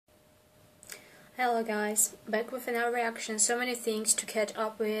Hello guys, back with another reaction. So many things to catch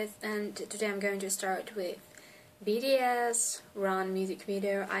up with, and today I'm going to start with BTS Run music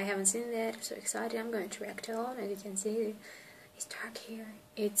video. I haven't seen that, I'm so excited. I'm going to react on. As you can see, it's dark here.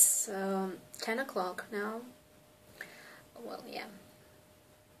 It's 10 o'clock now. Well, yeah.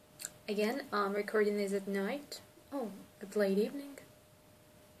 Again, recording this at night. Oh, at late evening.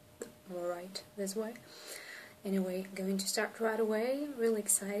 Alright, this way. Anyway, I'm going to start right away. I'm really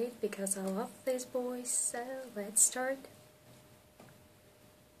excited because I love these boys, so let's start.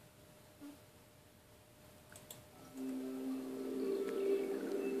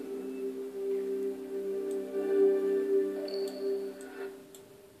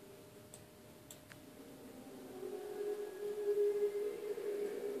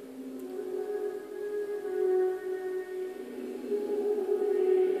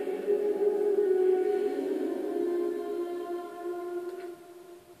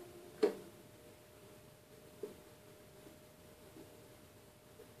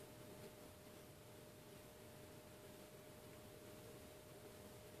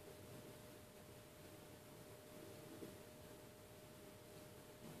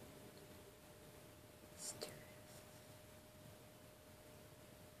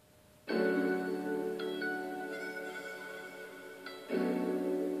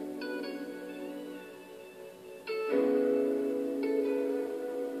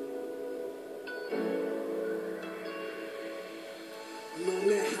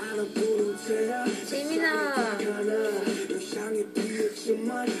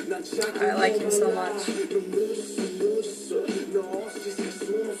 I like him so much.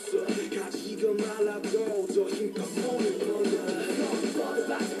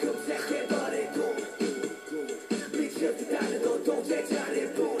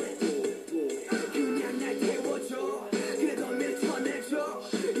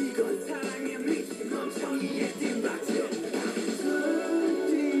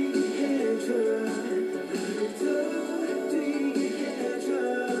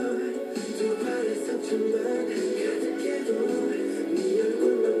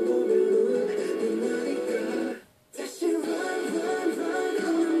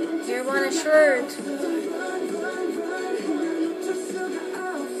 You want a shirt?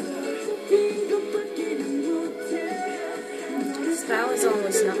 Style is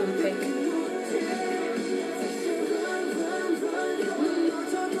always not on pick.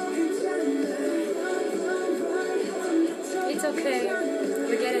 It's okay.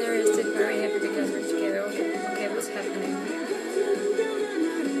 We're getting arrested. Very happy because we're together. Okay, what's happening?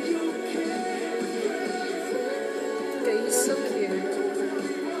 Okay, he's so cute.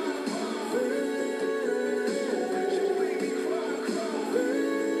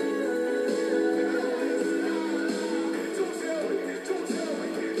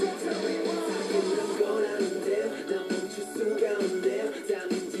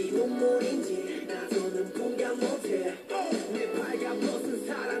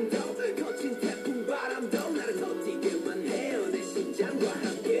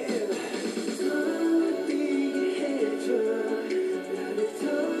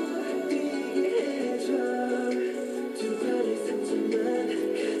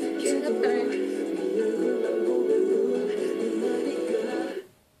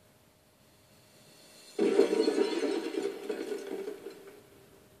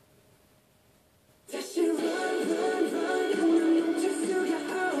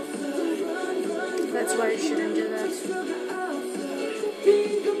 That's why you shouldn't do that.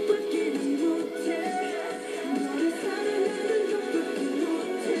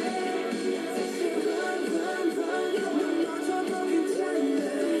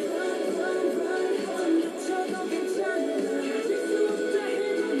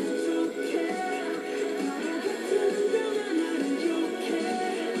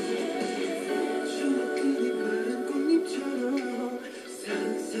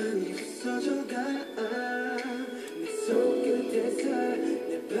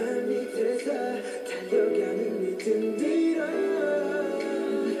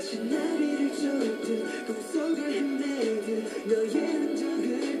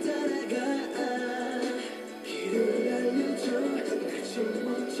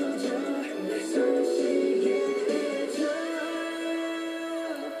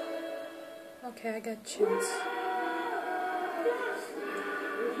 Okay, I got chills.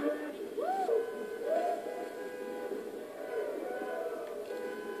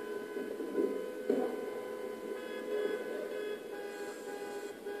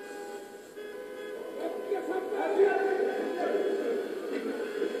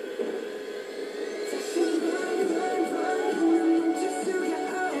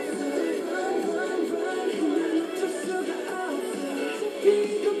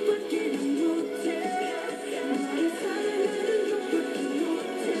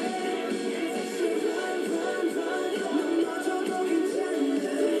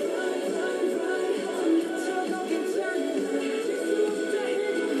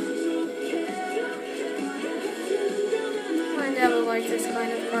 like this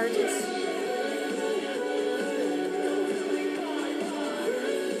kind of parties.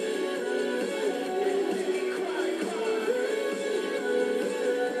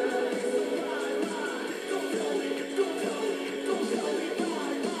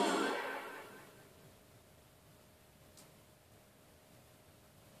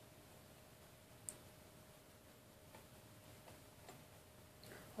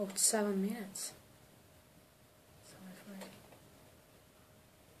 Oh, it's 7 minutes. Sorry for it.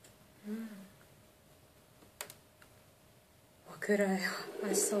 What could I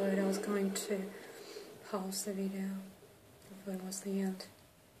thought I was going to pause the video if it was the end.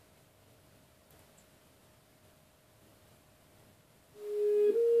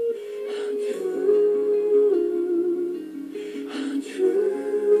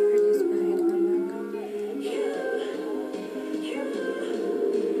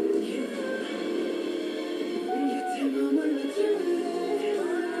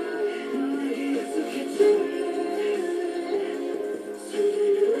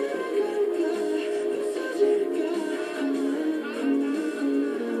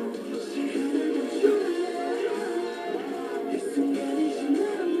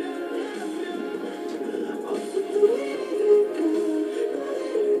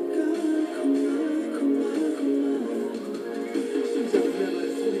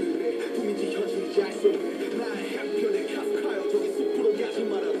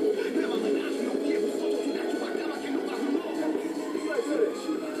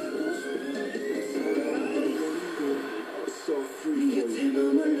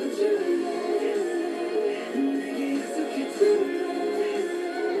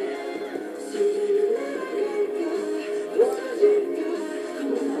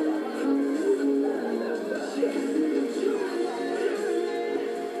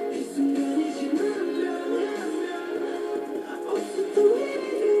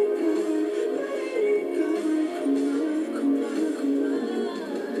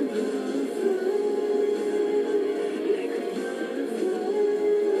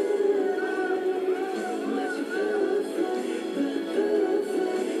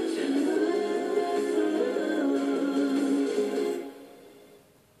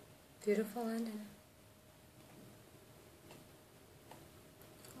 Beautiful ending.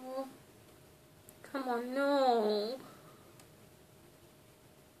 Oh, come on, no.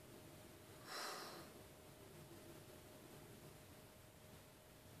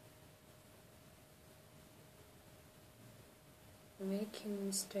 Making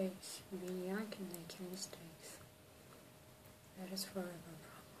mistakes. Being young and making mistakes. That is forever a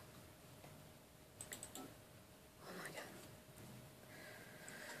problem. Oh my god.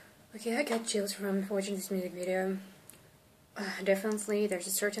 Okay, I got chills from watching this music video. Definitely, there's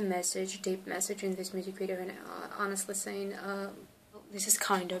a certain message, deep message in this music video, and honestly saying, this is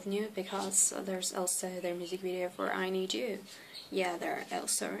kind of new because there's also their music video for I Need You. Yeah, there's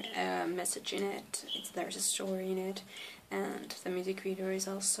also a message in it, there's a story in it, and the music video is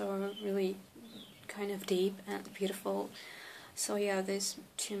also really kind of deep and beautiful. So yeah, these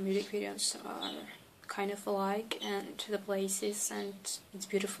two music videos are kind of alike and to the places, and it's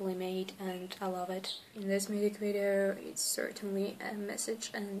beautifully made and I love it. In this music video it's certainly a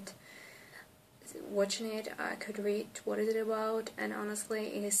message, and watching it I could read what is it about, and honestly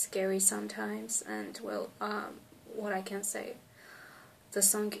it is scary sometimes, and well, what I can say, the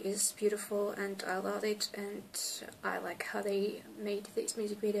song is beautiful and I love it, and I like how they made this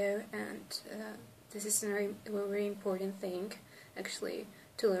music video, and this is a very important thing actually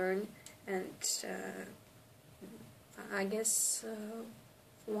to learn. And I guess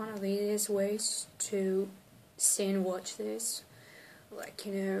one of the easiest ways to see and watch this, like,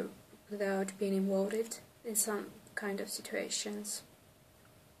 you know, without being involved in some kind of situations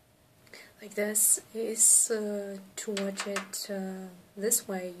like this, is to watch it this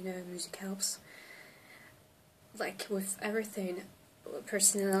way. You know, music helps. Like with everything,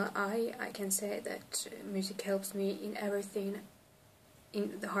 personally, I can say that music helps me in everything.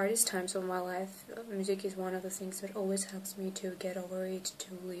 In the hardest times of my life, music is one of the things that always helps me to get over it,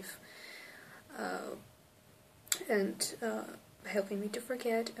 to live, and helping me to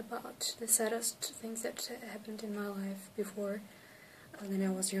forget about the saddest things that happened in my life before, when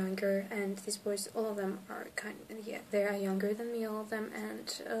I was younger. And these boys, all of them are they are younger than me, all of them,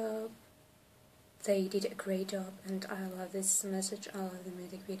 and they did a great job, and I love this message, I love the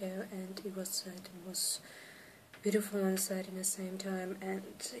music video, and it was beautiful and sad in the same time. And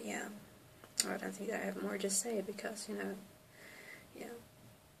yeah, I don't think that I have more to say, because, you know, yeah,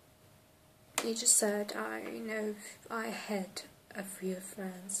 he just said, I know I had a few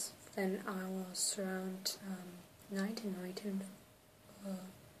friends, then I was around 19,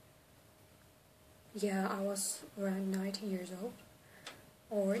 yeah, I was around 19 years old,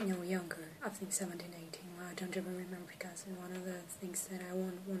 or no, younger, I think 17, 18, I don't even remember because it's one of the things that I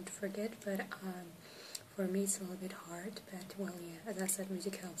won't want to forget, but for me it's a little bit hard, but well, yeah, as I said,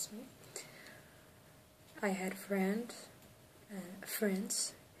 music helps me. I had friends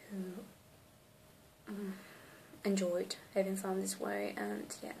who enjoyed having fun this way,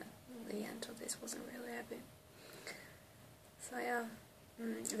 and yeah, the end of this wasn't really happy. So yeah,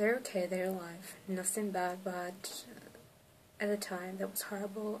 they're okay, they're alive, nothing bad, but at the time that was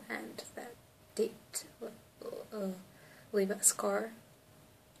horrible, and that did leave a scar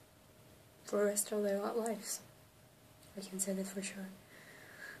for the rest of their lives. I can say that for sure.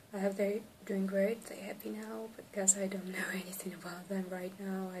 I hope they're doing great, they're happy now, because I don't know anything about them right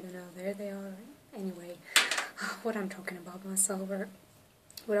now. I don't know where they are. Anyway, what I'm talking about myself, or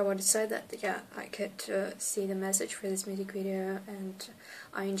what I want to say, that yeah, I could see the message for this music video, and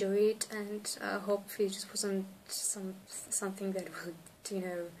I enjoy it, and hope it just wasn't something that would, you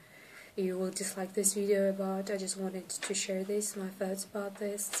know, you will dislike this video about. I just wanted to share this, my thoughts about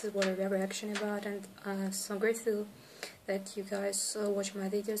this, what a reaction about, and so I'm grateful that you guys watch my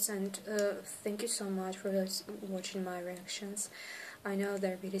videos, and thank you so much for watching my reactions. I know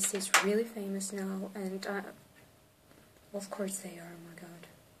that BTS is really famous now, and of course they are, oh my god.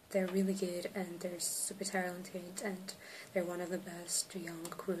 They're really good, and they're super talented, and they're one of the best young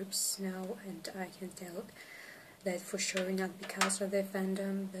groups now, and I can tell that for sure, not because of their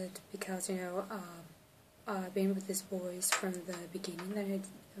fandom, but because, you know, I've been with these boys from the beginning that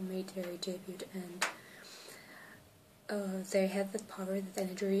I made their debut, and they have that power,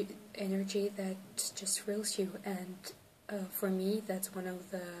 that energy that just thrills you, and for me that's one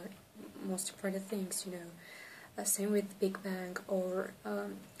of the most important things, you know. Same with Big Bang, or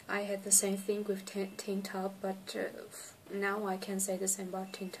I had the same thing with Teen Top, but now I can say the same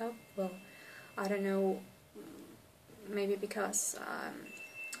about Teen Top. Well, I don't know, maybe because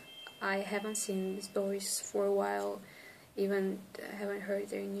I haven't seen these boys for a while, even haven't heard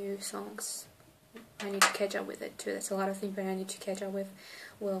their new songs. I need to catch up with it too. That's a lot of things that I need to catch up with.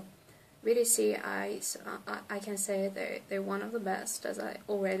 Well, BTS, I can say they're one of the best, as I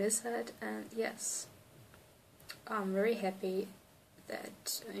already said, and yes, I'm very happy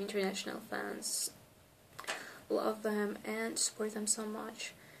that international fans love them and support them so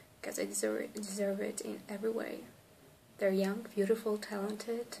much, because they deserve it in every way. They're young, beautiful,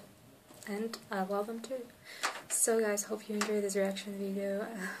 talented, and I love them too. So guys, hope you enjoyed this reaction video.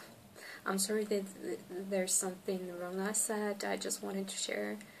 I'm sorry that there's something wrong I said. I just wanted to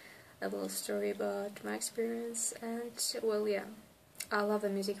share a little story about my experience, and well, yeah, I love the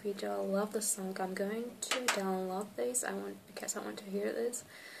music video, I love the song. I'm going to download this, because I want to hear this.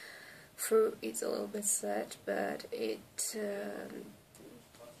 It's a little bit sad, but it's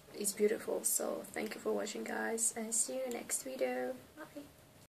beautiful. So thank you for watching, guys, and see you next video.